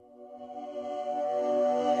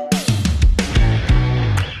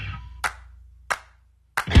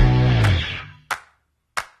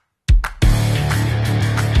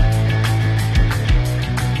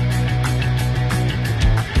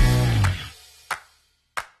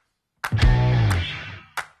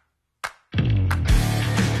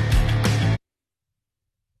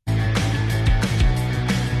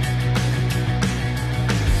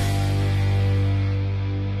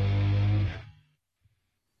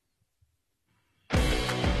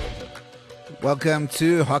Welcome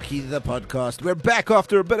to Hockey the Podcast. We're back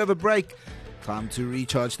after a bit of a break. Time to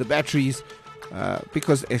recharge the batteries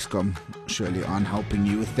because Eskom surely aren't helping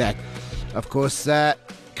you with that. Of course,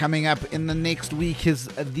 coming up in the next week is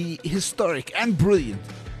the historic and brilliant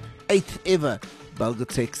 8th ever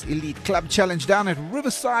Belgotex Elite Club Challenge down at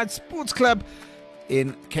Riverside Sports Club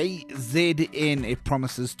in KZN. It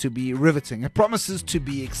promises to be riveting. It promises to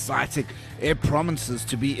be exciting. It promises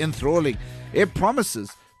to be enthralling. It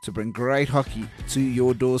promises to bring great hockey to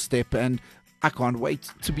your doorstep, and I can't wait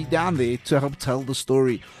to be down there to help tell the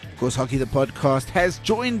story. Of course, Hockey the Podcast has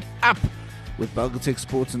joined up with Belgotex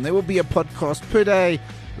Sports, and there will be a podcast per day,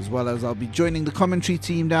 as well as I'll be joining the commentary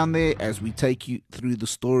team down there as we take you through the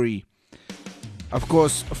story. Of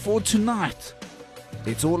course, for tonight,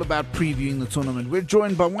 it's all about previewing the tournament. We're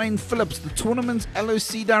joined by Wayne Phillips, the tournament's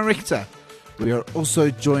LOC director. We are also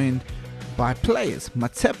joined by players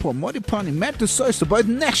Matsepo Modipani, Matt De Sosa, both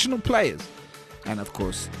national players, and of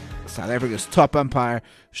course South Africa's top umpire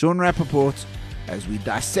Sean Rappaport, as we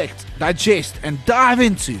dissect, digest and dive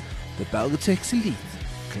into the Belgotex Elite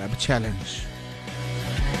Club Challenge.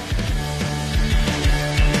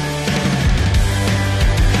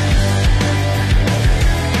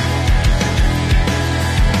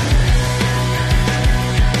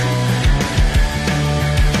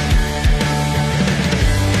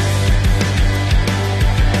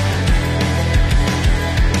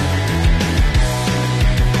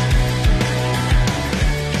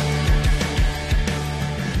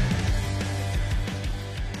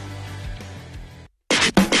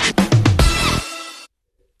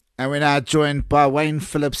 And we're now joined by Wayne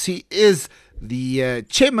Phillips. He is the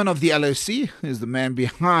chairman of the LOC, is the man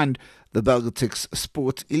behind the Belgotex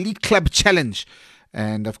Sport Elite Club Challenge.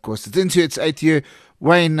 And of course, it's into its 8th year.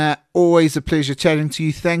 Wayne, always a pleasure chatting to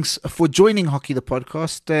you. Thanks for joining Hockey the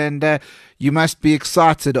Podcast. And you must be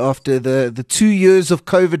excited after the 2 years of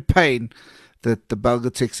COVID pain that the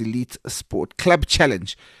Belgotex Elite Sport Club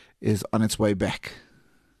Challenge is on its way back.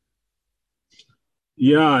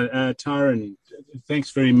 Yeah, Tyron, thanks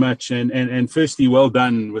very much. And firstly, well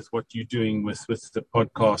done with what you're doing with the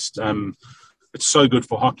podcast. It's so good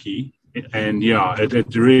for hockey. And yeah,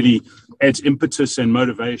 it really adds impetus and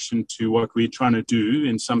motivation to what we're trying to do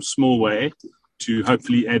in some small way to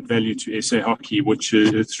hopefully add value to SA hockey, which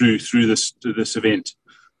is through this event.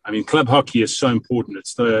 I mean, club hockey is so important.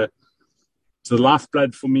 It's the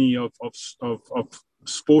lifeblood for me of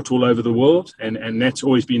sport all over the world. And that's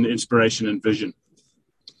always been the inspiration and vision.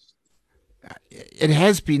 It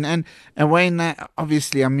has been, and Wayne,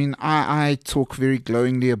 obviously, I mean, I talk very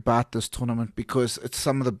glowingly about this tournament because it's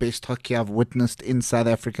some of the best hockey I've witnessed in South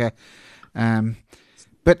Africa.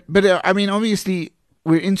 But I mean, obviously,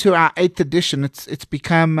 we're into our 8th edition. It's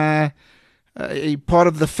become a part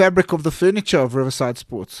of the fabric of the furniture of Riverside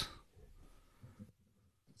Sports.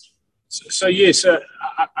 So yes,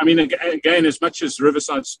 I mean, again, as much as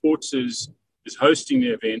Riverside Sports is hosting the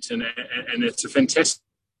event, and it's a fantastic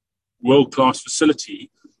world-class facility,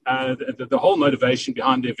 the whole motivation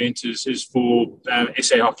behind the event is for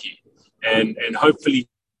SA hockey and hopefully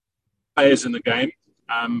players in the game,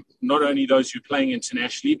 not only those who are playing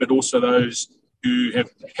internationally, but also those who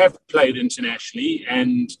have played internationally,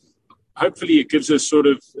 and hopefully it gives us sort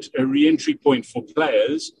of a re-entry point for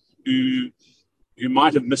players who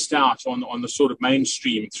might have missed out on the sort of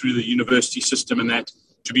mainstream through the university system, and that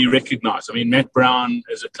to be recognised. I mean, Matt Brown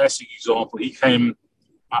is a classic example. He came,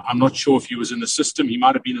 I'm not sure if he was in the system. He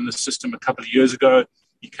might have been in the system a couple of years ago.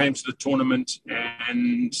 He came to the tournament,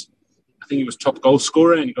 and I think he was top goal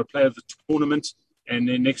scorer, and he got player of the tournament. And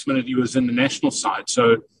then next minute he was in the national side.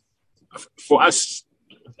 So for us,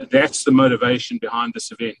 that's the motivation behind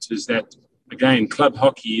this event, is that, again, club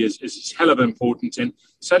hockey is hell of important. And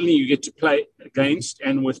suddenly you get to play against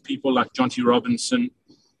and with people like Jonty Robinson,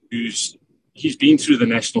 he's been through the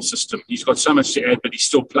national system. He's got so much to add, but he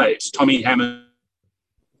still plays. Tommy Hammond,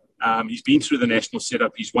 he's been through the national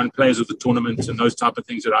setup. He's won players of the tournament and those type of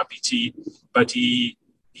things at IPT, but he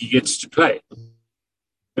gets to play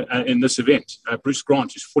in this event. Bruce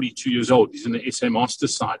Grant is 42 years old. He's in the SA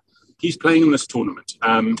Masters side. He's playing in this tournament.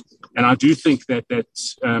 And I do think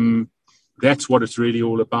that's what it's really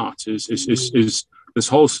all about, is this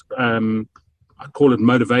whole, I call it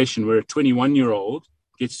motivation, where a 21-year-old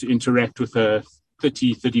gets to interact with a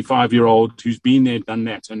 30, 35-year-old who's been there, done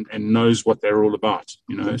that, and knows what they're all about,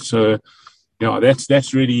 you know. So, yeah,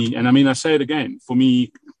 that's really, and I mean, I say it again, for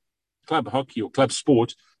me, club hockey or club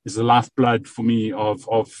sport is the lifeblood for me of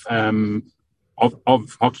hockey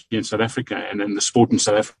in South Africa and the sport in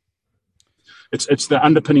South Africa. It's the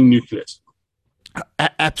underpinning nucleus.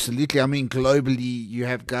 Absolutely. I mean, globally, you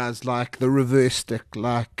have guys like the reverse stick,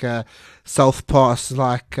 like South Pass,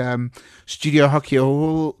 like Studio Hockey, are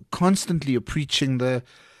all constantly preaching the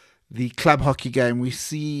club hockey game. We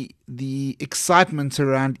see the excitement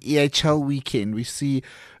around EHL weekend. We see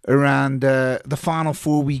around the Final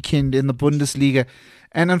Four weekend in the Bundesliga.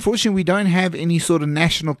 And unfortunately, we don't have any sort of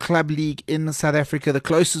national club league in South Africa. The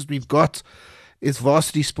closest we've got is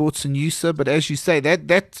Varsity Sports and USA. But as you say,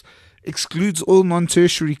 that excludes all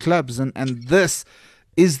non-tertiary clubs. And this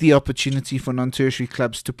is the opportunity for non-tertiary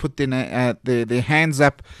clubs to put their hands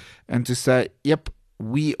up and to say, yep,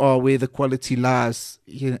 we are where the quality lies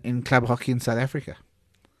here in club hockey in South Africa.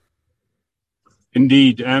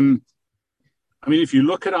 Indeed. I mean, if you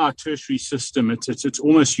look at our tertiary system, it's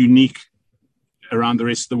almost unique around the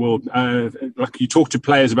rest of the world. Like you talk to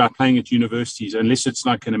players about playing at universities, unless it's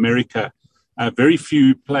like in America, very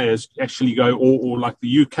few players actually go, or like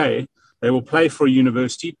the UK, they will play for a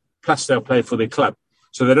university, plus they'll play for their club.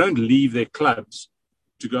 So they don't leave their clubs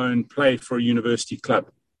to go and play for a university club.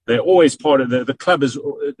 They're always part of the club.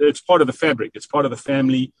 It's part of the fabric. It's part of the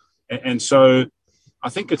family. And so I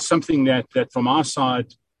think it's something that from our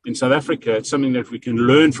side in South Africa, it's something that we can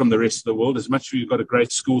learn from the rest of the world. As much as we've got a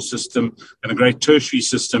great school system and a great tertiary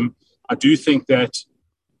system, I do think that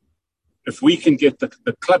if we can get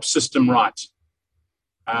the club system right,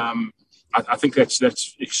 I think that's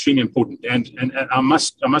extremely important. And I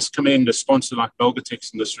must commend a sponsor like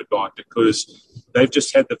Belgatex in this regard, because they've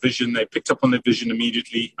just had the vision. They picked up on the vision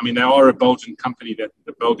immediately. I mean, they are a Belgian company, that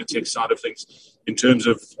the Belgatex side of things, in terms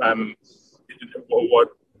of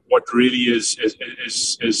what really is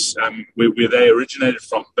where they originated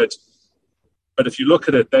from. But if you look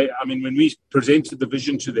at it, when we presented the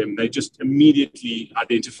vision to them, they just immediately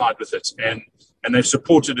identified with it, and they've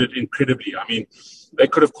supported it incredibly. I mean, they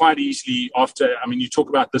could have quite easily you talk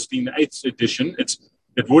about this being the 8th edition, it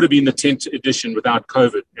would have been the 10th edition without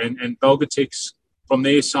COVID. And Belgatex, from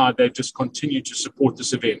their side, they've just continued to support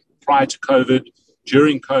this event. Prior to COVID,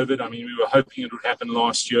 during COVID, I mean, we were hoping it would happen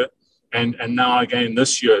last year, and now again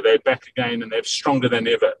this year, they're back again, and they're stronger than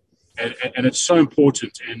ever. And it's so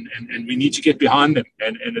important, and we need to get behind them.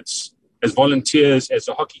 And it's, as volunteers, as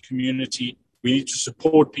a hockey community, we need to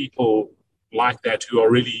support people like that who are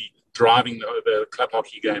really driving the club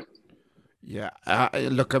hockey game. Yeah,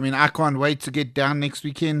 look, I mean, I can't wait to get down next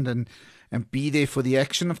weekend and be there for the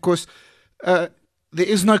action. Of course, there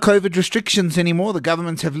is no COVID restrictions anymore. The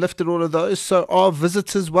governments have lifted all of those. So are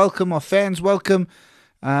visitors welcome? Are fans welcome?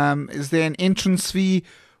 Is there an entrance fee,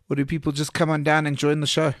 or do people just come on down and join the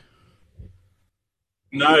show?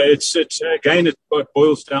 No, it's again, it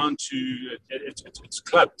boils down to it's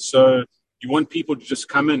club. So you want people to just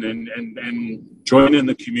come in and join in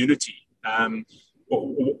the community.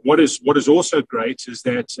 What is also great is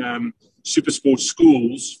that SuperSport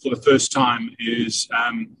Schools, for the first time, is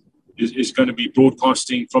going to be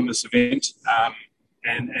broadcasting from this event.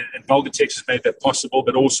 And Belgatex has made that possible,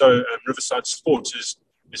 but also Riverside Sports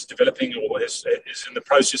is developing, or is in the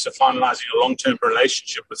process of finalising a long-term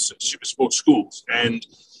relationship with SuperSport Schools, and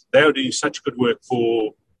they are doing such good work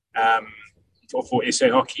for SA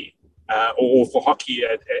Hockey, or for hockey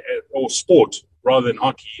or sport rather than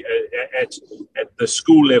hockey at the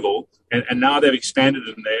school level, and now they've expanded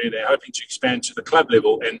and they're hoping to expand to the club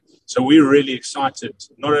level. And so we're really excited.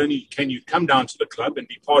 Not only can you come down to the club and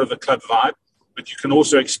be part of the club vibe, but you can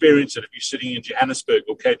also experience it if you're sitting in Johannesburg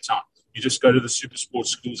or Cape Town. You just go to the SuperSport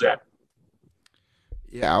Schools app.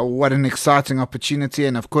 Yeah, what an exciting opportunity.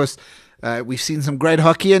 And of course, we've seen some great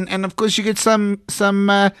hockey, and of course you get some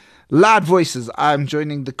loud voices. I'm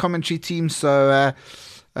joining the commentary team, so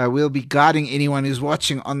we'll be guiding anyone who's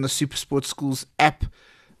watching on the SuperSport Schools app.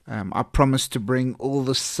 I promise to bring all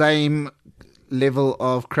the same level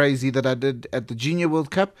of crazy that I did at the Junior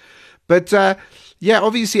World Cup. But yeah,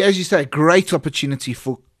 obviously, as you say, great opportunity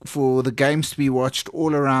for the games to be watched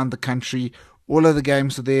all around the country. All of the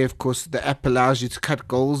games are there. Of course, the app allows you to cut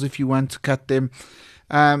goals if you want to cut them.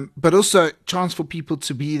 But also chance for people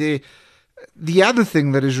to be there. The other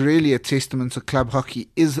thing that is really a testament to club hockey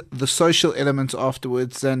is the social element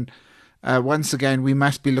afterwards. And once again, we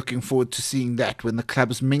must be looking forward to seeing that when the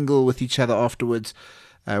clubs mingle with each other afterwards,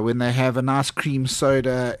 when they have a nice cream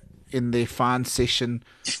soda in their fine session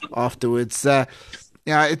afterwards.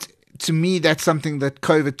 To me, that's something that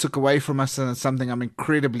COVID took away from us, and it's something I'm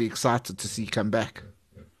incredibly excited to see come back.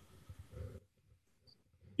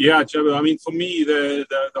 Yeah, Joe, I mean, for me, the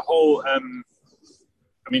whole,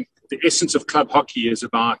 the essence of club hockey is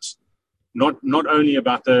about not only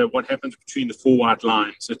about what happens between the four white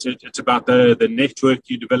lines. It's about the network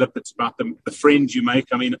you develop. It's about the friends you make.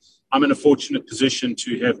 I mean, I'm in a fortunate position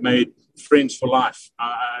to have made friends for life.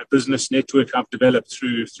 A business network I've developed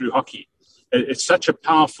through hockey. It's such a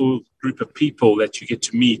powerful group of people that you get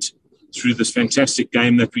to meet through this fantastic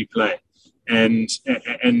game that we play, and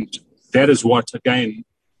that is what again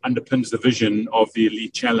underpins the vision of the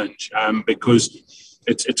Elite Challenge, because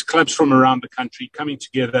it's clubs from around the country coming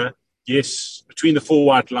together. Yes, between the four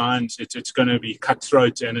white lines, it's going to be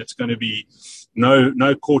cutthroat and it's going to be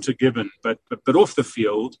no quarter given. But off the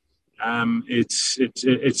field,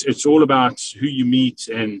 it's all about who you meet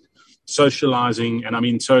and socializing. And I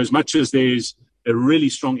mean, so as much as there's a really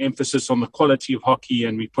strong emphasis on the quality of hockey,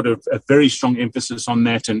 and we put a very strong emphasis on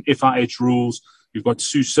that, and FIH rules. We've got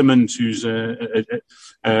Sue Simmons, who's a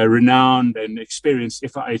renowned and experienced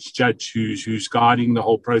FIH judge who's guiding the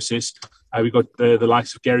whole process. We've got the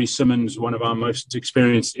likes of Gary Simmons, one of our most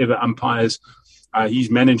experienced ever umpires. He's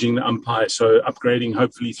managing the umpires, so upgrading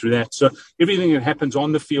hopefully through that. So everything that happens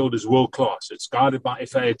on the field is world class. It's guided by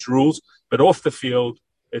FIH rules, but off the field,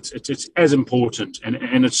 it's as important,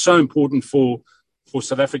 and it's so important for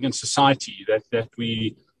South African society that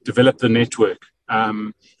we develop the network.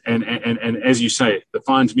 And as you say, the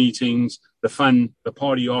fines meetings, the fun, the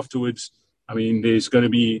party afterwards. I mean, there's going to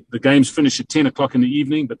be the games finish at 10 o'clock in the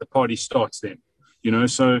evening, but the party starts then.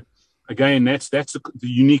 So again, that's the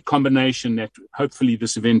unique combination that hopefully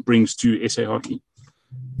this event brings to SA Hockey.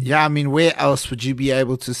 Yeah, I mean, where else would you be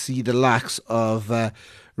able to see the likes of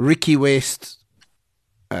Ricky West,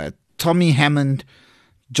 Tommy Hammond,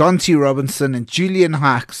 John T. Robinson, and Julian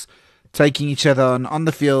Hikes taking each other on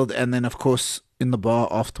the field, and then, of course, in the bar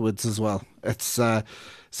afterwards as well. It's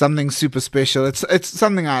something super special. It's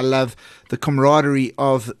something I love, the camaraderie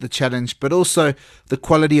of the challenge, but also the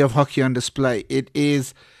quality of hockey on display. It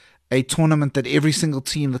is a tournament that every single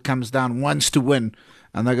team that comes down wants to win,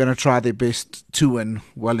 and they're going to try their best to win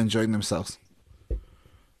while enjoying themselves.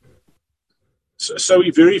 So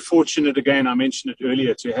we're very fortunate, again, I mentioned it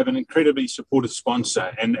earlier, to have an incredibly supportive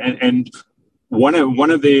sponsor, and one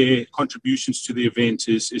of their contributions to the event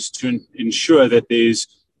is to ensure that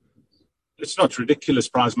it's not ridiculous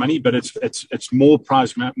prize money, but it's more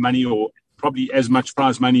prize money, or probably as much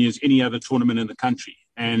prize money as any other tournament in the country.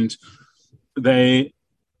 And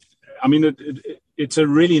it's a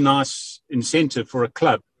really nice incentive for a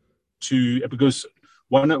club because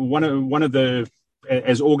one of the,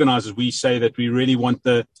 as organizers, we say that we really want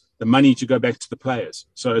the money to go back to the players.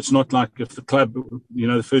 So it's not like if the club,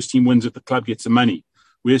 the first team wins, if the club gets the money.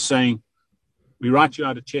 We're saying we write you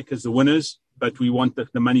out a check as the winners, but we want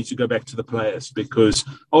the money to go back to the players, because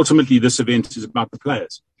ultimately this event is about the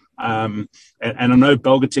players. And I know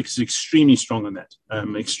Belgatex is extremely strong on that,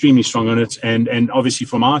 extremely strong on it. And obviously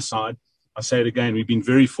from our side, I say it again, we've been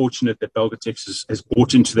very fortunate that Belgatex has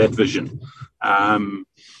bought into that vision,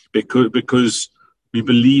 because we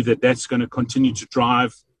believe that that's going to continue to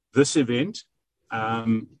drive this event.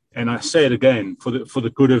 And I say it again, for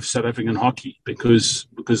the good of South African hockey, because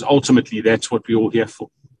ultimately that's what we're all here for.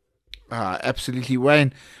 Absolutely,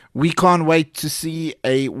 Wayne. We can't wait to see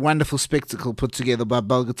a wonderful spectacle put together by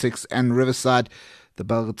Belgatex and Riverside, the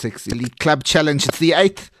Belgatex Elite Club Challenge. It's the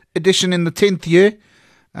 8th edition in the 10th year,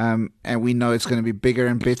 and we know it's going to be bigger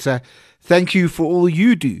and better. Thank you for all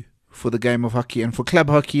you do for the game of hockey and for club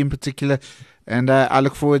hockey in particular. And I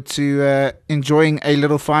look forward to enjoying a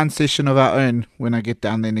little fine session of our own when I get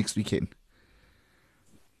down there next weekend.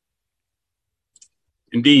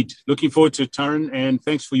 Indeed. Looking forward to it, Taran, and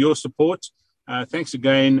thanks for your support. Thanks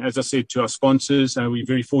again, as I said, to our sponsors. We're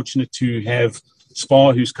very fortunate to have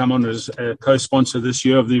SPAR, who's come on as a co-sponsor this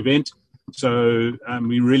year of the event. So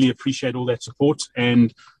we really appreciate all that support.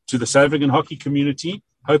 And to the South African hockey community,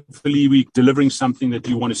 hopefully we're delivering something that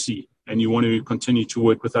you want to see and you want to continue to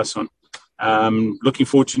work with us on. Looking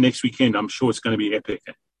forward to next weekend. I'm sure it's going to be epic.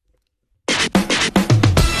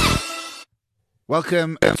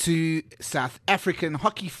 Welcome to South African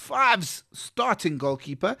Hockey Five's starting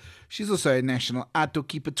goalkeeper. She's also a national outdoor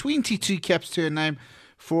keeper. 22 caps to her name,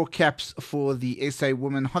 4 caps for the SA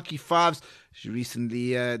Women Hockey Fives. She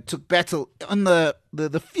recently took battle on the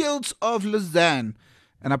fields of Lausanne.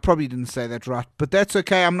 And I probably didn't say that right, but that's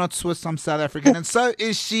okay. I'm not Swiss, I'm South African. And so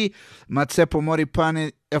is she, Matsepo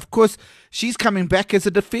Moripane. Of course, she's coming back as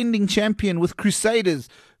a defending champion with Crusaders,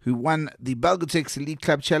 who won the Belgatex Elite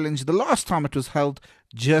Club Challenge the last time it was held,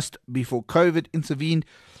 just before COVID intervened.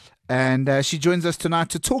 And she joins us tonight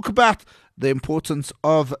to talk about the importance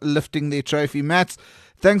of lifting their trophy. Mats,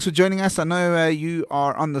 thanks for joining us. I know you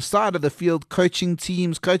are on the side of the field coaching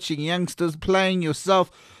teams, coaching youngsters, playing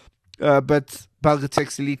yourself. But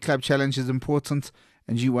Bulgatex Elite Club Challenge is important,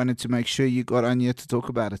 and you wanted to make sure you got on here to talk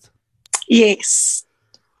about it. Yes.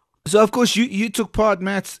 So, of course, you took part,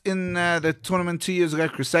 Matt, in the tournament 2 years ago.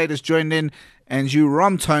 Crusaders joined in, and you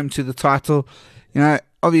romped home to the title. You know,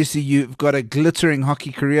 obviously, you've got a glittering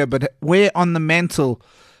hockey career, but where on the mantle,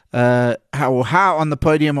 how on the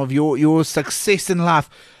podium of your success in life,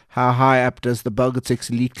 how high up does the Bulgatex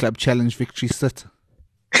Elite Club Challenge victory sit?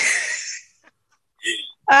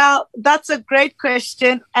 That's a great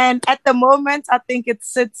question. And at the moment, I think it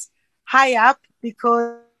sits high up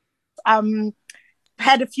because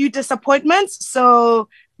had a few disappointments. So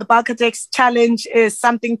the Bulgatex Challenge is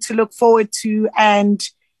something to look forward to and,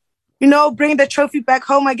 bring the trophy back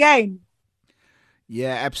home again.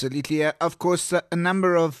 Yeah, absolutely. Of course, a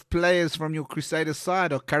number of players from your Crusaders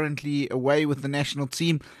side are currently away with the national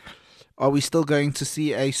team. Are we still going to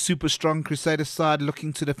see a super strong Crusaders side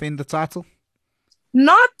looking to defend the title?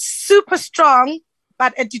 Not super strong,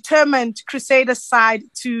 but a determined Crusaders side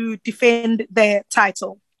to defend their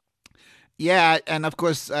title. Yeah, and of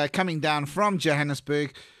course, coming down from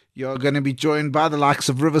Johannesburg, you're going to be joined by the likes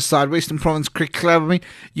of Riverside, Western Province Cricket Club. I mean,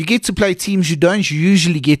 you get to play teams you don't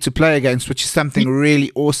usually get to play against, which is something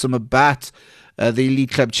really awesome about the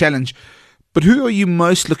Elite Club Challenge. But who are you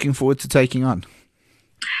most looking forward to taking on?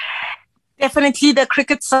 Definitely the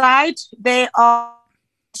cricket side. They are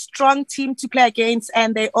a strong team to play against,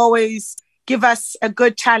 and they always give us a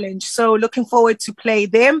good challenge. So looking forward to play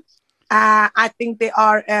them. I think they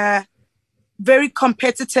are a very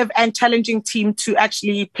competitive and challenging team to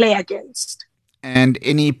actually play against. And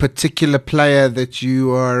any particular player that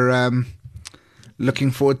you are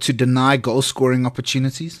looking forward to deny goal scoring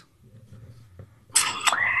opportunities?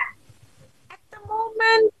 At the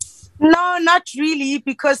moment, no, not really,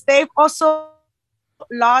 because they've also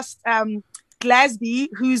lost Glasby,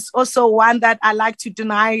 who's also one that I like to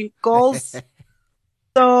deny goals.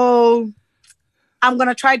 So I'm going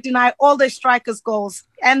to try to deny all the strikers' goals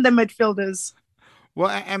and the midfielders.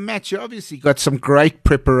 Well, and Matt, you obviously got some great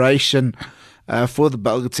preparation for the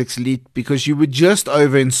Bulgatex Elite because you were just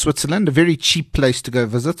over in Switzerland, a very cheap place to go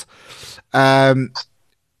visit,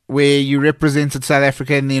 where you represented South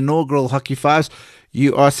Africa in the inaugural Hockey Fives.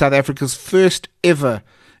 You are South Africa's first ever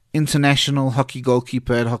international hockey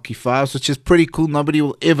goalkeeper at Hockey Fives, which is pretty cool. Nobody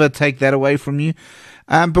will ever take that away from you.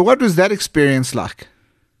 But what was that experience like?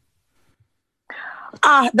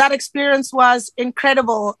 That experience was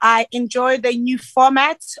incredible. I enjoyed the new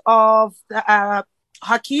format of the,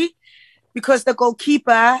 hockey because the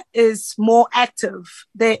goalkeeper is more active.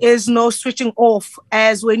 There is no switching off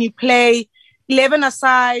as when you play 11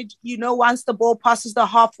 aside, once the ball passes the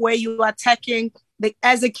halfway, you are attacking.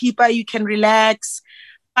 As a keeper, you can relax.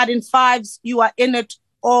 But in fives, you are in it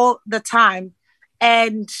all the time.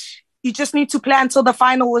 And you just need to play until the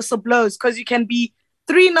final whistle blows because you can be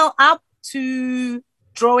 3-0 up to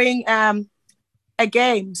drawing a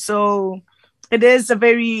game. So it is a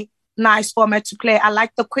very nice format to play. I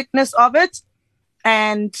like the quickness of it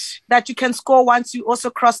and that you can score once you also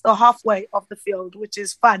cross the halfway of the field, which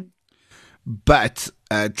is fun. But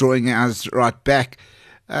drawing us right back,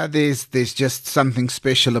 there's just something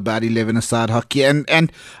special about 11-a-side hockey.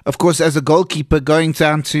 And of course, as a goalkeeper, going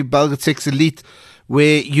down to Bulgatex Elite,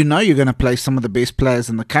 where you're going to play some of the best players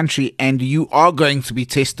in the country and you are going to be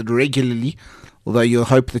tested regularly, although you'll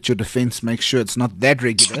hope that your defense makes sure it's not that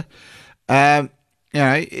regular.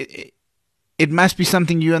 It must be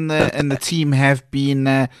something you and the team have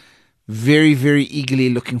been very, very eagerly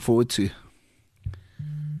looking forward to.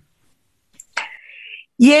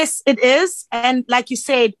 Yes, it is. And like you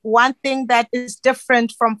said, one thing that is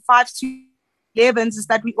different from 5s to 11s is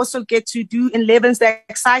that we also get to do in 11s the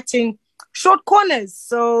exciting short corners.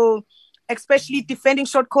 So especially defending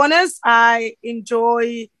short corners, I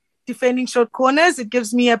enjoy defending short corners. It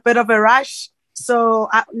gives me a bit of a rush. So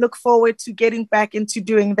I look forward to getting back into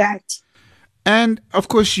doing that. And of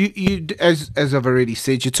course, you as I've already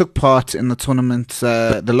said, you took part in the tournament,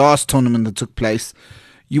 the last tournament that took place.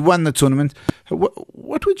 You won the tournament.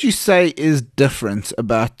 What would you say is different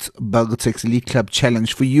about Bulgatex Elite Club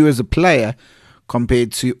Challenge for you as a player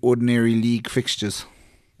compared to ordinary league fixtures?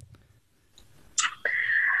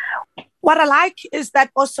 What I like is that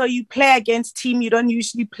also you play against team you don't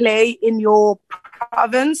usually play in your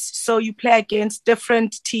province. So you play against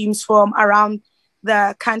different teams from around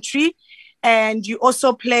the country. And you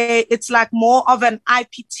also play, it's like more of an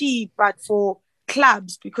IPT, but for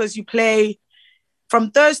clubs, because you play from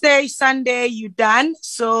Thursday, Sunday, you're done.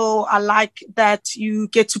 So I like that you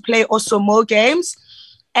get to play also more games.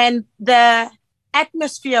 And the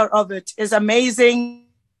atmosphere of it is amazing.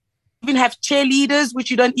 You even have cheerleaders, which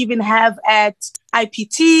you don't even have at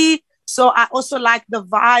IPT. So I also like the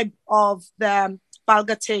vibe of the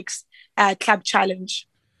Balgatex Club Challenge.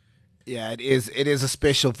 Yeah, it is. It is a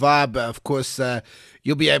special vibe. Of course,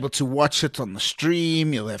 you'll be able to watch it on the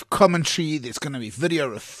stream. You'll have commentary. There's going to be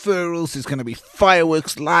video referrals. There's going to be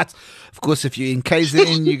fireworks, lights. Of course, if you're in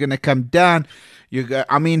KZN, you're going to come down.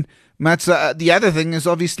 I mean, Mats, the other thing is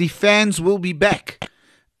obviously fans will be back.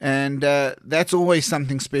 And that's always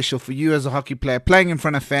something special for you as a hockey player, playing in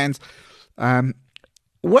front of fans.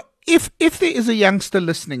 What if there is a youngster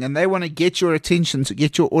listening and they want to get your attention, to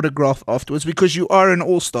get your autograph afterwards, because you are an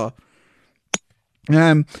all-star?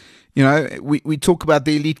 We talk about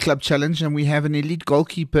the Elite Club Challenge, and we have an elite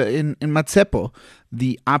goalkeeper in Matsepo,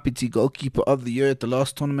 the RPT goalkeeper of the year at the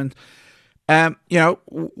last tournament.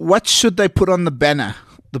 What should they put on the banner,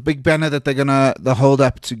 the big banner that they're gonna hold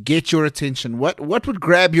up to get your attention? What would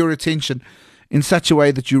grab your attention in such a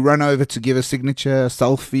way that you run over to give a signature, a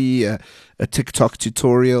selfie, a TikTok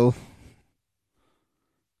tutorial?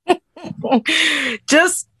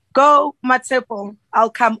 Just go Matsepo. I'll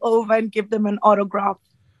come over and give them an autograph.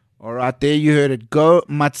 All right, there you heard it. Go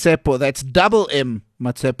Matsepo. That's double M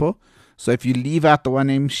Matsepo. So if you leave out the one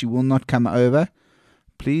M, she will not come over.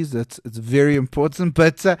 Please, it's very important.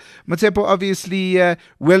 But Matsepo, obviously,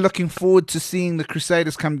 we're looking forward to seeing the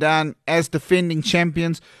Crusaders come down as defending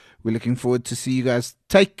champions. We're looking forward to see you guys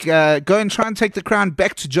go and try and take the crown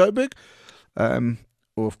back to Joburg.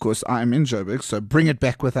 Or of course, I'm in Joburg, so bring it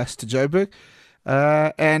back with us to Joburg.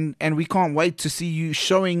 And we can't wait to see you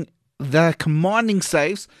showing the commanding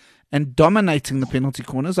saves and dominating the penalty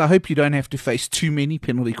corners. I hope you don't have to face too many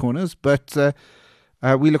penalty corners, but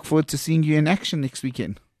we look forward to seeing you in action next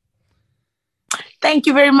weekend. Thank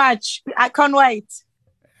you very much. I can't wait.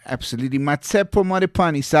 Absolutely. Matsepo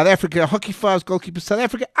Maripani, South Africa, Hockey Fives goalkeeper, South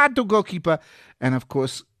Africa Addo goalkeeper, and of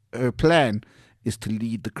course her plan is to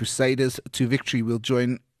lead the Crusaders to victory. We'll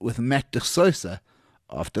join with Matt de Sosa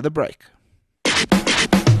after the break.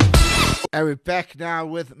 And we're back now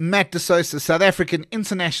with Matt de Sosa, South African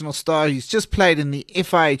international star. He's just played in the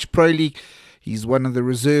FIH Pro League. He's one of the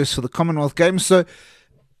reserves for the Commonwealth Games. So,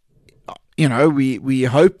 we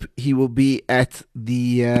hope he will be at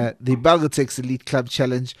the Balgatex Elite Club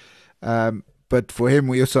Challenge. But for him,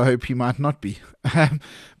 we also hope he might not be.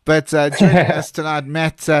 But joining us tonight,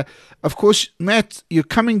 Matt. Of course, Matt, you're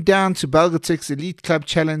coming down to Balgatex Elite Club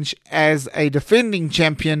Challenge as a defending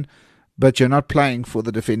champion, but you're not playing for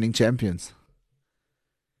the defending champions.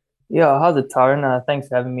 Yeah, how's it, Tyron? Thanks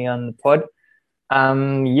for having me on the pod.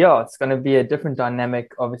 It's going to be a different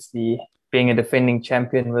dynamic, obviously, being a defending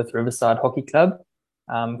champion with Riverside Hockey Club.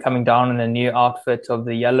 Coming down in a new outfit of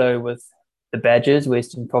the yellow with the badges,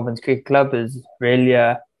 Western Province Cricket Club, is really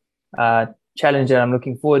a challenge that I'm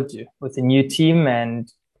looking forward to with a new team,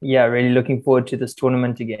 and really looking forward to this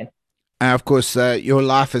tournament again. Of course, your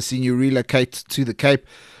life has seen you relocate to the Cape,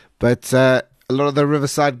 but a lot of the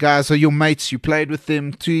Riverside guys are your mates. You played with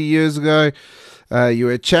them 2 years ago. You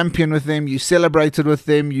were a champion with them. You celebrated with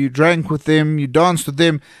them. You drank with them. You danced with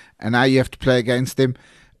them. And now you have to play against them.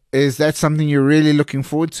 Is that something you're really looking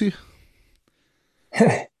forward to?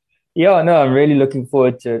 I'm really looking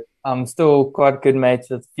forward to it. I'm still quite good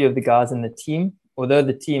mates with a few of the guys in the team, although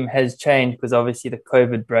the team has changed because obviously the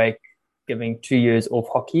COVID break, giving 2 years off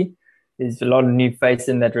hockey. There's a lot of new faces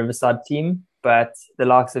in that Riverside team, but the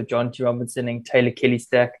likes of John T. Robinson and Taylor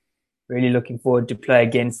Kelly-Stack, really looking forward to play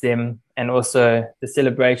against them, and also the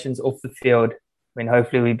celebrations off the field when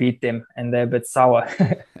hopefully we beat them and they're a bit sour.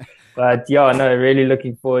 But really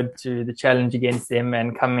looking forward to the challenge against them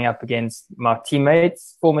and coming up against my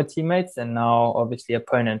teammates, former teammates, and now obviously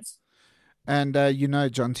opponents. And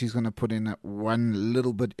John T's going to put in one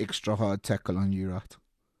little bit extra hard tackle on you, right?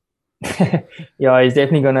 He's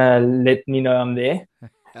definitely going to let me know I'm there.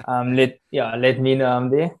 Let me know I'm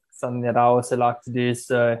there. Something that I also like to do.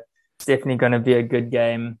 So it's definitely going to be a good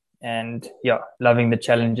game, and loving the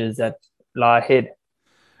challenges that lie ahead.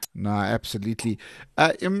 No, absolutely.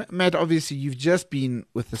 Matt, obviously you've just been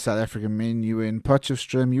with the South African men. You were in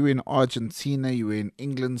Potchefstroom, you were in Argentina, you were in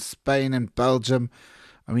England, Spain and Belgium.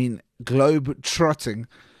 I mean, globe trotting.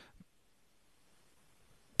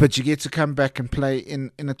 But you get to come back and play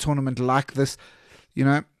in a tournament like this.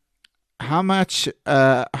 How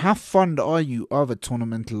fond are you of a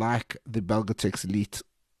tournament like the Balgatex Elite,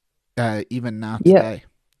 even now today?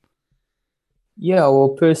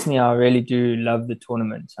 Well, personally, I really do love the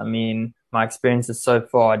tournament. I mean, my experiences so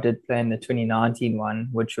far, I did play in the 2019 one,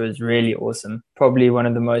 which was really awesome. Probably one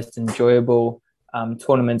of the most enjoyable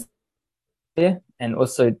tournaments there, and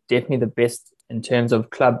also definitely the best in terms of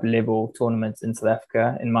club level tournaments in South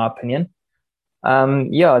Africa, in my opinion.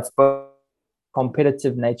 It's both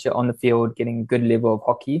competitive nature on the field, getting a good level of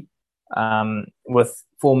hockey, with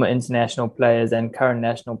former international players and current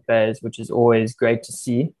national players, which is always great to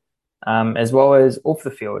see, as well as off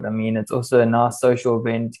the field. I mean, it's also a nice social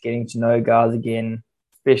event, getting to know guys again,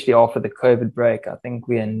 especially after the COVID break. I think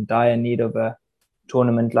we're in dire need of a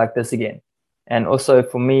tournament like this again. And also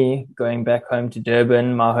for me, going back home to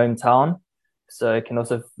Durban, my hometown, so I can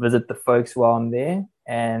also visit the folks while I'm there,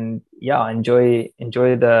 and yeah, enjoy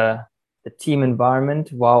the team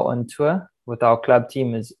environment while on tour with our club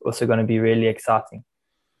team is also going to be really exciting.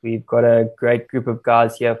 We've got a great group of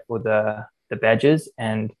guys here for the badges,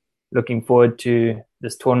 and looking forward to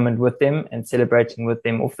this tournament with them and celebrating with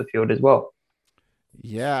them off the field as well.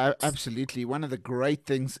 Yeah, absolutely. One of the great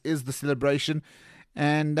things is the celebration.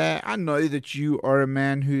 And I know that you are a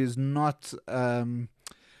man who is not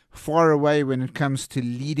far away when it comes to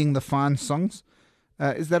leading the fine songs.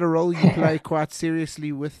 Is that a role you play quite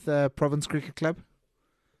seriously with Province Cricket Club?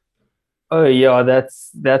 Oh yeah,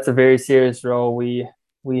 that's a very serious role.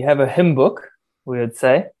 We have a hymn book, we would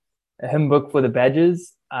say, a hymn book for the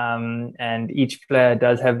badges, and each player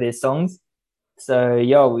does have their songs. So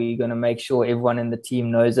yeah, we're gonna make sure everyone in the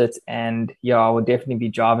team knows it, and yeah, I will definitely be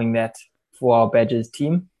driving that for our badges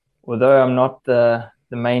team. Although I'm not the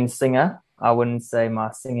main singer, I wouldn't say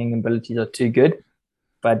my singing abilities are too good,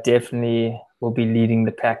 but definitely will be leading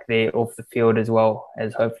the pack there off the field as well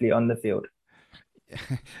as hopefully on the field.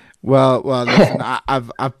 Well, listen,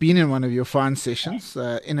 I've been in one of your fine sessions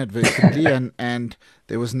inadvertently, and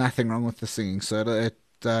there was nothing wrong with the singing, so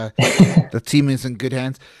the team is in good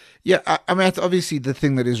hands. Yeah, I mean, it's obviously the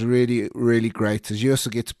thing that is really, really great is you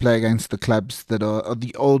also get to play against the clubs that are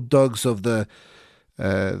the old dogs of the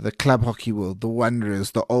club hockey world, the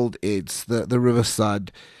Wanderers, the Old Eds, the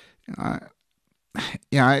Riverside. Uh,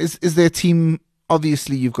 yeah, is there a team?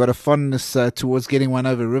 Obviously, you've got a fondness towards getting one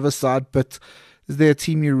over Riverside, but is there a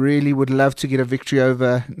team you really would love to get a victory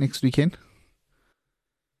over next weekend?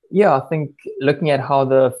 Yeah, I think looking at how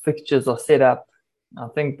the fixtures are set up, I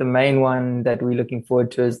think the main one that we're looking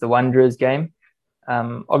forward to is the Wanderers game.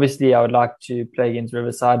 Obviously, I would like to play against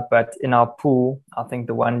Riverside, but in our pool, I think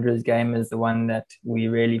the Wanderers game is the one that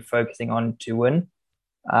we're really focusing on to win.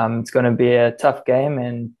 It's going to be a tough game,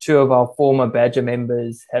 and two of our former Badger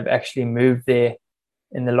members have actually moved there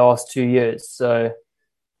in the last 2 years. So,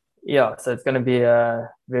 yeah, so it's going to be a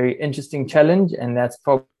very interesting challenge, and that's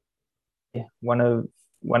probably one of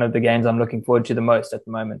one of the games I'm looking forward to the most at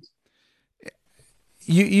the moment.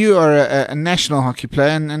 You are a national hockey player,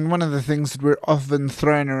 and one of the things that we're often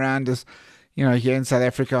thrown around is, here in South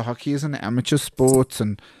Africa, hockey is an amateur sport,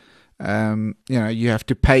 and you have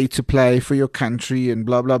to pay to play for your country, and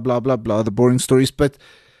blah blah blah blah blah. The boring stories, but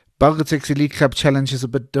Balgotek's Elite Club Challenge is a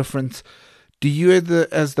bit different. Do you,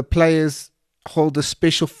 as the players, hold a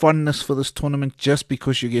special fondness for this tournament just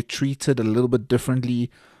because you get treated a little bit differently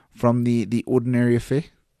from the ordinary affair?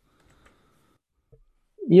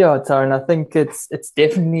 Yeah, Taran, I think it's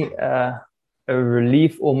definitely a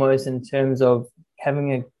relief almost in terms of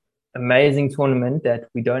having an amazing tournament that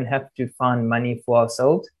we don't have to find money for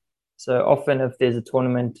ourselves. So often, if there's a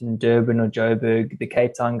tournament in Durban or Joburg, the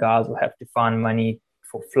Cape Town guys will have to find money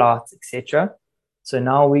for flights, etc. So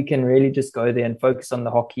now we can really just go there and focus on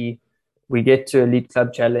the hockey. We get to Elite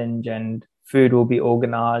Club Challenge, and food will be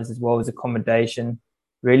organized as well as accommodation.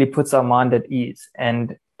 Really puts our mind at ease.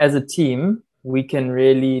 And as a team, we can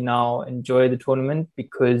really now enjoy the tournament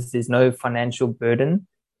because there's no financial burden,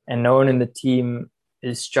 and no one in the team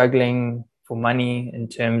is struggling for money in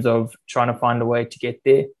terms of trying to find a way to get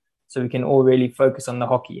there. So we can all really focus on the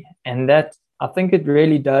hockey. And that, I think it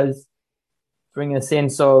really does bring a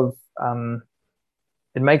sense of,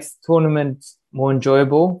 it makes the tournament more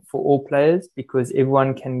enjoyable for all players because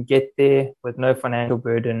everyone can get there with no financial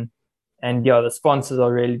burden. And yeah, the sponsors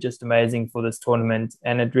are really just amazing for this tournament,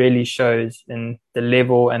 and it really shows in the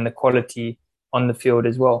level and the quality on the field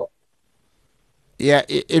as well. Yeah,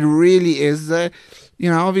 it really is.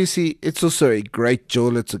 Obviously, it's also a great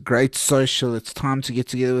jewel. It's a great social. It's time to get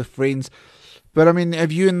together with friends. But I mean,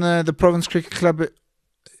 have you in the Province Cricket Club,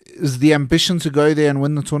 is the ambition to go there and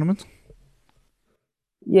win the tournament?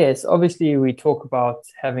 Yes, obviously we talk about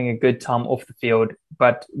having a good time off the field,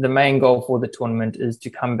 but the main goal for the tournament is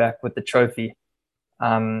to come back with the trophy.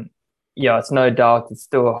 Um, yeah, it's no doubt it's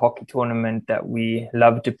still a hockey tournament that we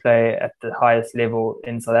love to play at the highest level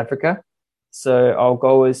in South Africa. So our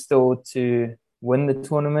goal is still to win the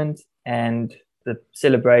tournament, and the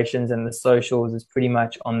celebrations and the socials is pretty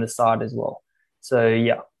much on the side as well. So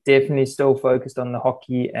yeah, definitely still focused on the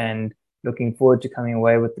hockey and looking forward to coming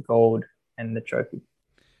away with the gold and the trophy.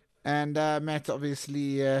 And Matt,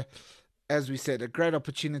 obviously, as we said, a great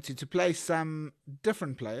opportunity to play some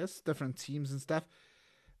different players, different teams and stuff.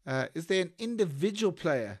 Is there an individual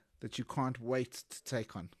player that you can't wait to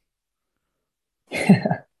take on?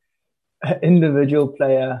 Individual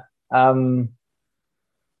player.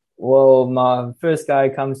 Well, my first guy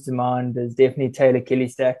comes to mind is definitely Taylor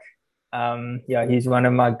Killystack. Yeah, he's one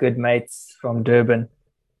of my good mates from Durban.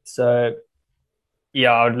 So,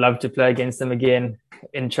 yeah, I would love to play against him again.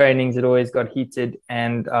 In trainings, it always got heated,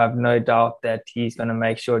 and I have no doubt that he's going to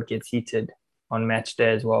make sure it gets heated on match day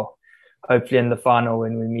as well. Hopefully, in the final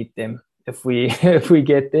when we meet them, if we if we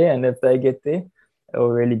get there and if they get there, it will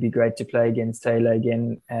really be great to play against Taylor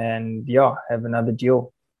again, and yeah, have another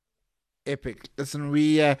duel. Epic. Listen,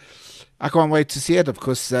 I can't wait to see it. Of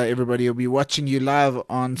course, everybody will be watching you live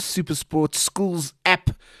on SuperSport Schools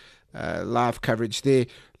app. Live coverage there.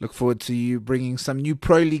 Look forward to you bringing some new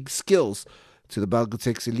Pro League skills to the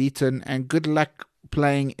Belgatex Elite, and good luck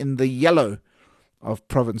playing in the yellow of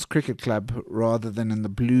Province Cricket Club rather than in the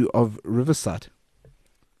blue of Riverside.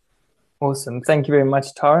 Awesome. Thank you very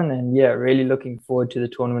much, Taran. And yeah, really looking forward to the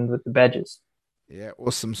tournament with the Badgers. Yeah,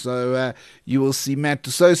 awesome. So you will see Matt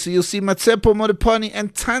D'Souza, you'll see Matsepo Modipani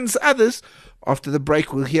and tons others. After the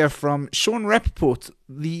break, we'll hear from Sean Rappaport,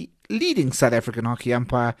 the leading South African hockey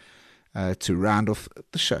umpire, to round off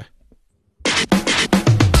the show.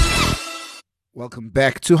 Welcome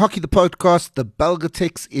back to Hockey the Podcast, the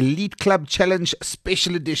Belgatex Elite Club Challenge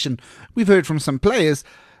Special Edition. We've heard from some players,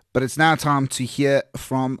 but it's now time to hear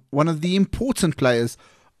from one of the important players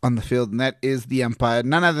on the field, and that is the umpire,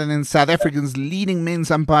 none other than South Africa's leading men's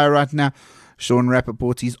umpire right now, Sean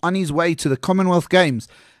Rappaport. He's on his way to the Commonwealth Games,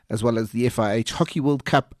 as well as the FIH Hockey World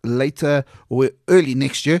Cup later or early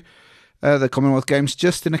next year. The Commonwealth Games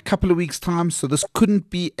just in a couple of weeks' time, so this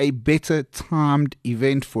couldn't be a better timed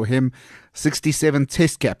event for him. 67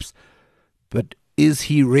 test caps. But is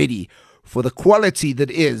he ready for the quality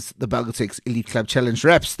that is the Belgatex Elite Club Challenge?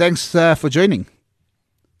 Raps, thanks for joining.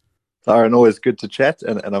 Aaron, always good to chat.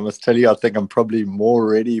 And I must tell you, I think I'm probably more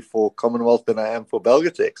ready for Commonwealth than I am for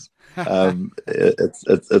Belgatex.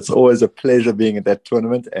 It's always a pleasure being at that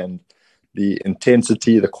tournament, and the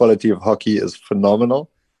intensity, the quality of hockey is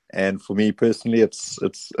phenomenal. And for me personally, it's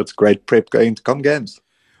great prep going to Com Games.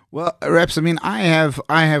 Well, Raps, I mean, I have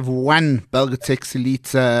one Belgatex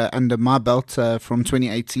Elite under my belt from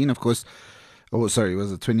 2018, of course. Oh, sorry,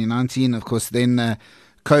 was it 2019? Of course, then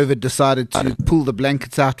COVID decided to pull the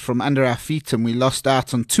blankets out from under our feet, and we lost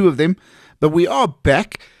out on two of them. But we are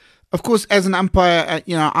back. Of course, as an umpire,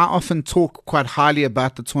 I often talk quite highly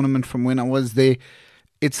about the tournament from when I was there.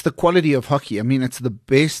 It's the quality of hockey. I mean, it's the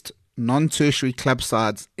best non-tertiary club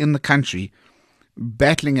sides in the country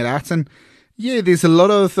battling it out. And yeah, there's a lot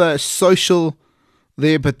of social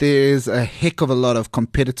there, but there is a heck of a lot of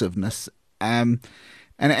competitiveness. And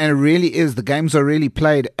it really is. The games are really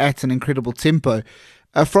played at an incredible tempo.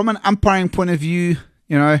 From an umpiring point of view,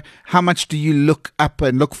 how much do you look up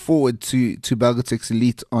and look forward to Belgatex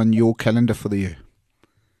Elite on your calendar for the year?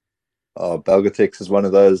 Belgatex is one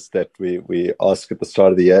of those that we ask at the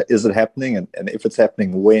start of the year, is it happening? And if it's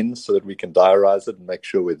happening, when, so that we can diarize it and make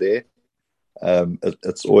sure we're there.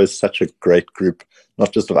 It's always such a great group,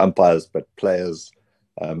 not just of umpires, but players,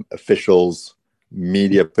 officials,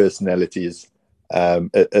 media personalities.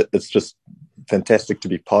 It's just fantastic to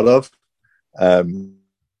be part of.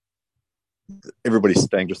 Everybody's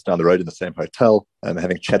staying just down the road in the same hotel and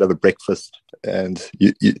having chat over breakfast, and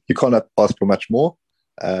you can't ask for much more.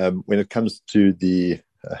 When it comes to the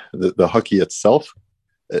hockey itself,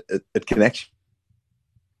 it can actually,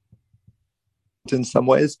 in some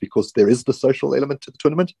ways, because there is the social element to the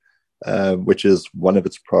tournament, which is one of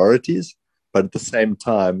its priorities. But at the same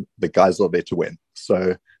time, the guys are there to win.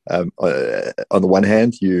 So on the one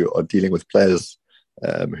hand, you are dealing with players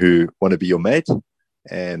who want to be your mate,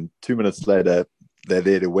 and 2 minutes later, they're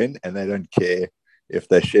there to win, and they don't care if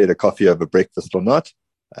they shared a coffee over breakfast or not.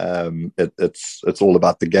 It's all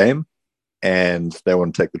about the game, and they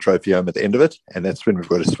want to take the trophy home at the end of it. And that's when we've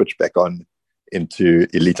got to switch back on into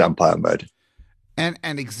elite umpire mode.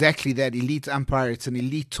 And exactly that, elite umpire. It's an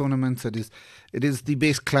elite tournament. It is the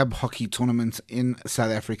best club hockey tournament in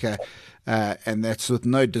South Africa, and that's with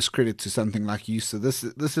no discredit to something like you. So this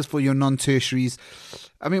is for your non-tertiaries.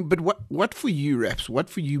 I mean, but what for you, Raps? What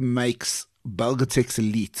for you makes Belgatex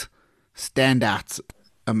Elite stand out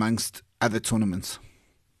amongst other tournaments?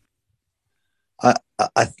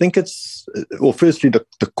 I think it's, well, firstly,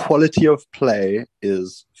 the quality of play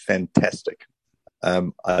is fantastic.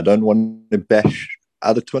 I don't want to bash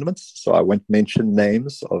other tournaments, so I won't mention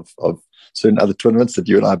names of certain other tournaments that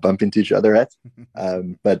you and I bump into each other at.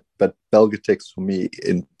 But Belgatex, for me,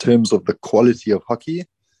 in terms of the quality of hockey,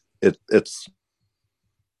 it's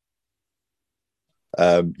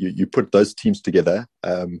You put those teams together,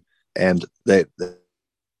 and they're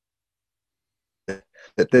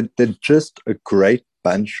just a great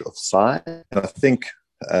bunch of sides. And I think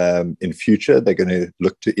in future they're going to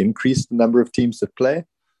look to increase the number of teams that play,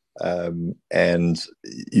 and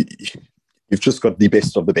you've just got the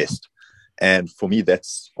best of the best. And for me,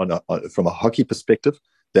 that's from a hockey perspective,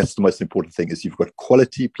 that's the most important thing: is you've got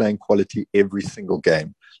quality playing quality every single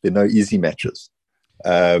game. There are no easy matches,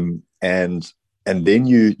 and then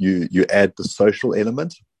you add the social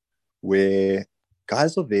element where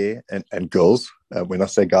guys are there, and girls. When I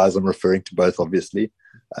say guys, I'm referring to both, obviously.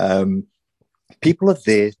 People are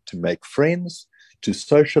there to make friends, to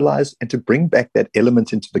socialize, and to bring back that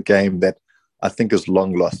element into the game that I think is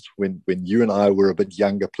long lost. When you and I were a bit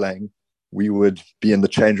younger playing, we would be in the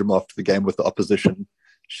change room after the game with the opposition,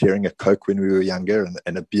 sharing a Coke when we were younger,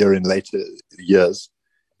 and a beer in later years.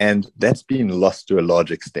 And that's been lost to a large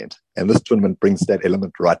extent. And this tournament brings that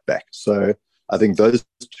element right back. So I think those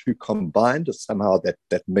two combined, somehow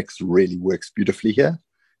that mix really works beautifully here.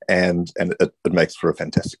 And it makes for a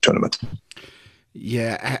fantastic tournament.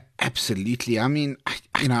 Yeah, absolutely. I mean,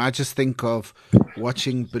 I just think of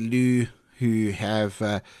watching Baloo, who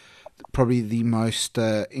have probably the most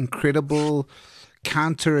incredible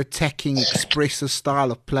counter-attacking, expressive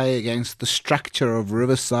style of play against the structure of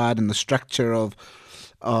Riverside and the structure of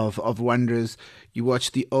Wanderers. You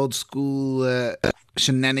watch the old school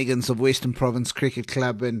shenanigans of Western Province Cricket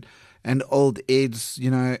Club and Old Eds,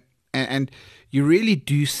 and you really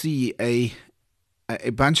do see a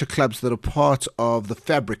bunch of clubs that are part of the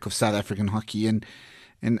fabric of South African hockey. And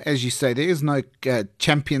as you say, there is no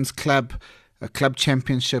champions club, club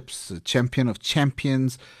championships, a champion of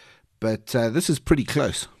champions, but this is pretty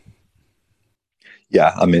close.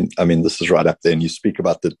 Yeah, I mean, this is right up there. And you speak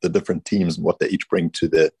about the different teams and what they each bring to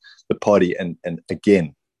the party. And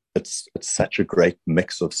again, it's such a great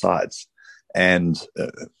mix of sides. And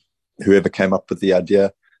whoever came up with the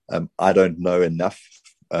idea, I don't know enough,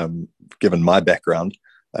 given my background,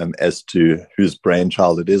 as to whose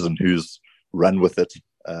brainchild it is and who's run with it.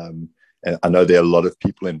 And I know there are a lot of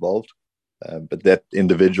people involved, but that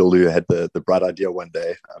individual who had the bright idea one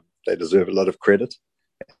day, they deserve a lot of credit.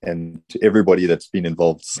 And to everybody that's been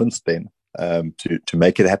involved since then, to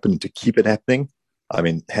make it happen, to keep it happening, I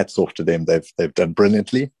mean, hats off to them. They've done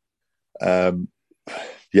brilliantly.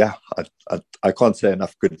 Yeah, I can't say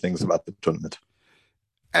enough good things about the tournament.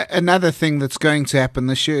 Another thing that's going to happen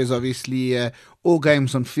this year is obviously all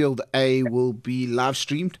games on Field A will be live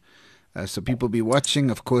streamed, so people will be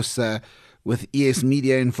watching. Of course, with ES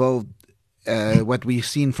Media involved, what we've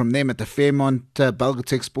seen from them at the Fairmont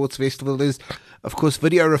Bulgatech Sports Festival is, of course,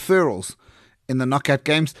 video referrals in the knockout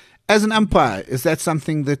games. As an umpire, is that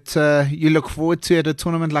something that you look forward to at a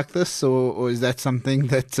tournament like this, or is that something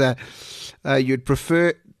that you'd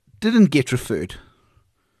prefer didn't get referred?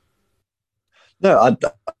 No,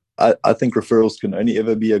 I think referrals can only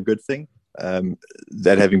ever be a good thing.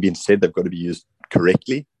 That having been said, they've got to be used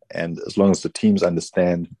correctly. And as long as the teams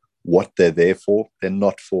understand what they're there for, they're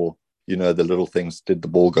not for, the little things. Did the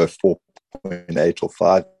ball go 4.8 or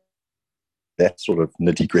 5? That sort of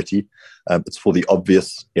nitty gritty. It's for the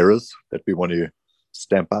obvious errors that we want to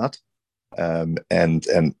stamp out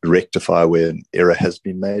and rectify where an error has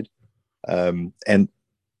been made. And I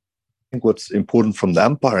think what's important from the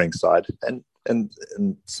umpiring side, and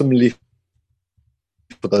similarly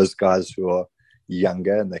for those guys who are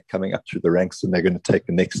younger and they're coming up through the ranks and they're going to take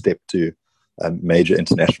the next step to major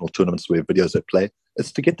international tournaments where videos are played,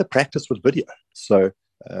 it's to get the practice with video. So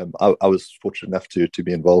I was fortunate enough to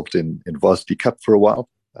be involved in Varsity Cup for a while,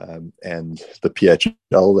 and the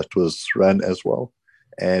PHL that was run as well.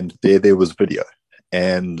 And there was video.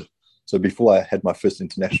 And so before I had my first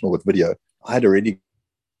international with video, I had already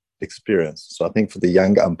experience. So I think for the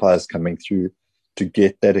young umpires coming through to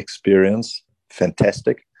get that experience,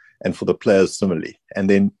 fantastic. And for the players, similarly. And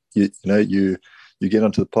then you get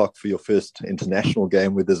onto the park for your first international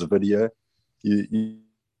game where there's a video, you're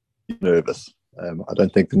nervous. I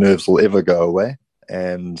don't think the nerves will ever go away.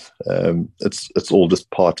 And it's all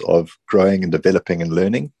just part of growing and developing and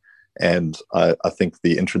learning. And I think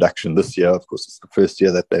the introduction this year, of course, it's the first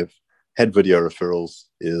year that they've had video referrals,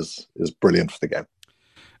 is brilliant for the game.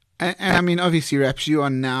 And I mean, obviously, Raps, you are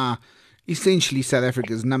now essentially South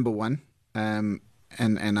Africa's number one. And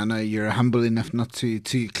I know you're humble enough not to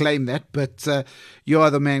claim that, but you are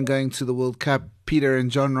the man going to the World Cup. Peter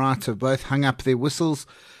and John Wright have both hung up their whistles,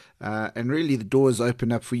 and really the doors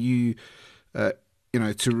open up for you,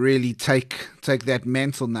 to really take that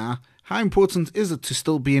mantle now. How important is it to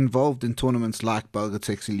still be involved in tournaments like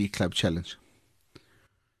Bulgatech's Elite Club Challenge?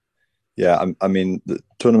 Yeah, I mean, the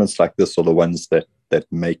tournaments like this are the ones that that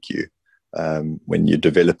make you. When you're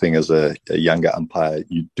developing as a younger umpire,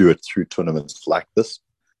 you do it through tournaments like this.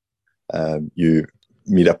 You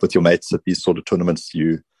meet up with your mates at these sort of tournaments.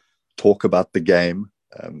 You talk about the game.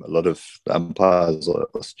 A lot of umpires are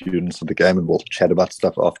students of the game and will chat about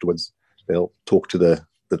stuff afterwards. They'll talk to the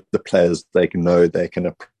players they can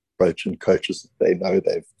approach, and coaches they know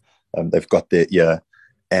they've got their ear.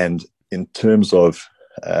 And in terms of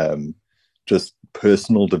just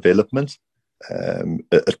personal development,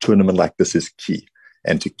 a tournament like this is key.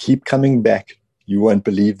 And to keep coming back, you won't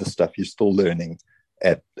believe the stuff you're still learning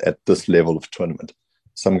at this level of tournament.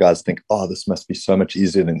 Some guys think, oh, this must be so much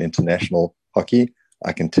easier than international hockey.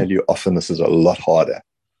 I can tell you often this is a lot harder.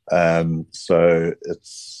 So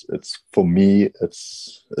it's for me,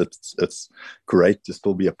 it's great to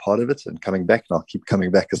still be a part of it and coming back. And I'll keep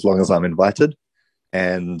coming back as long as I'm invited.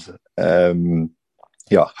 And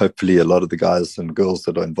hopefully a lot of the guys and girls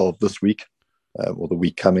that are involved this week, or the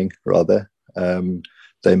week coming rather,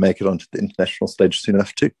 they make it onto the international stage soon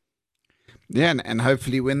enough too. Yeah, and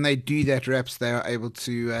hopefully when they do that, Raps, they are able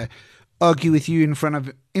to argue with you in front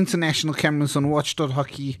of international cameras on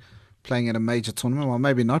Watch.Hockey, playing at a major tournament. Well,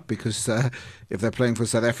 maybe not, because if they're playing for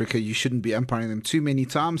South Africa, you shouldn't be umpiring them too many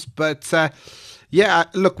times. But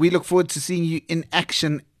look, we look forward to seeing you in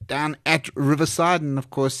action down at Riverside, and of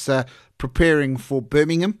course preparing for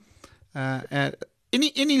Birmingham.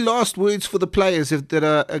 Any last words for the players that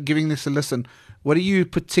are giving this a listen? What are you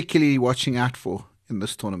particularly watching out for in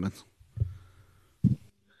this tournament?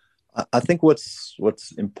 I think what's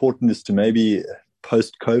important is to maybe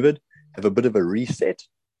post-COVID have a bit of a reset.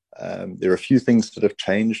 There are a few things that have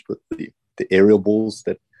changed with the aerial balls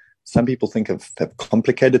that some people think have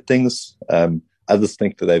complicated things. Others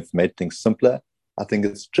think that they've made things simpler. I think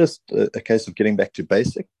it's just a case of getting back to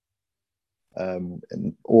basic,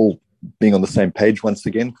 and all being on the same page once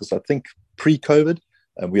again, because I think pre-COVID,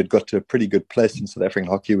 we had got to a pretty good place in South African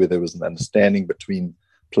hockey where there was an understanding between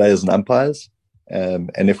players and umpires.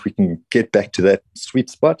 And if we can get back to that sweet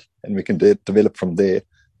spot and we can develop from there,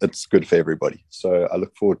 it's good for everybody. So I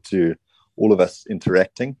look forward to all of us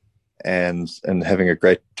interacting and having a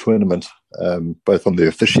great tournament, both on the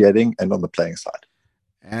officiating and on the playing side.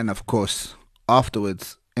 And of course,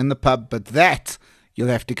 afterwards in the pub, but that you'll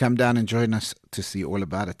have to come down and join us to see all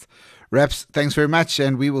about it. Raps, thanks very much,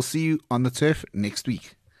 and we will see you on the turf next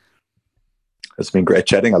week. It's been great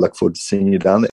chatting. I look forward to seeing you down there.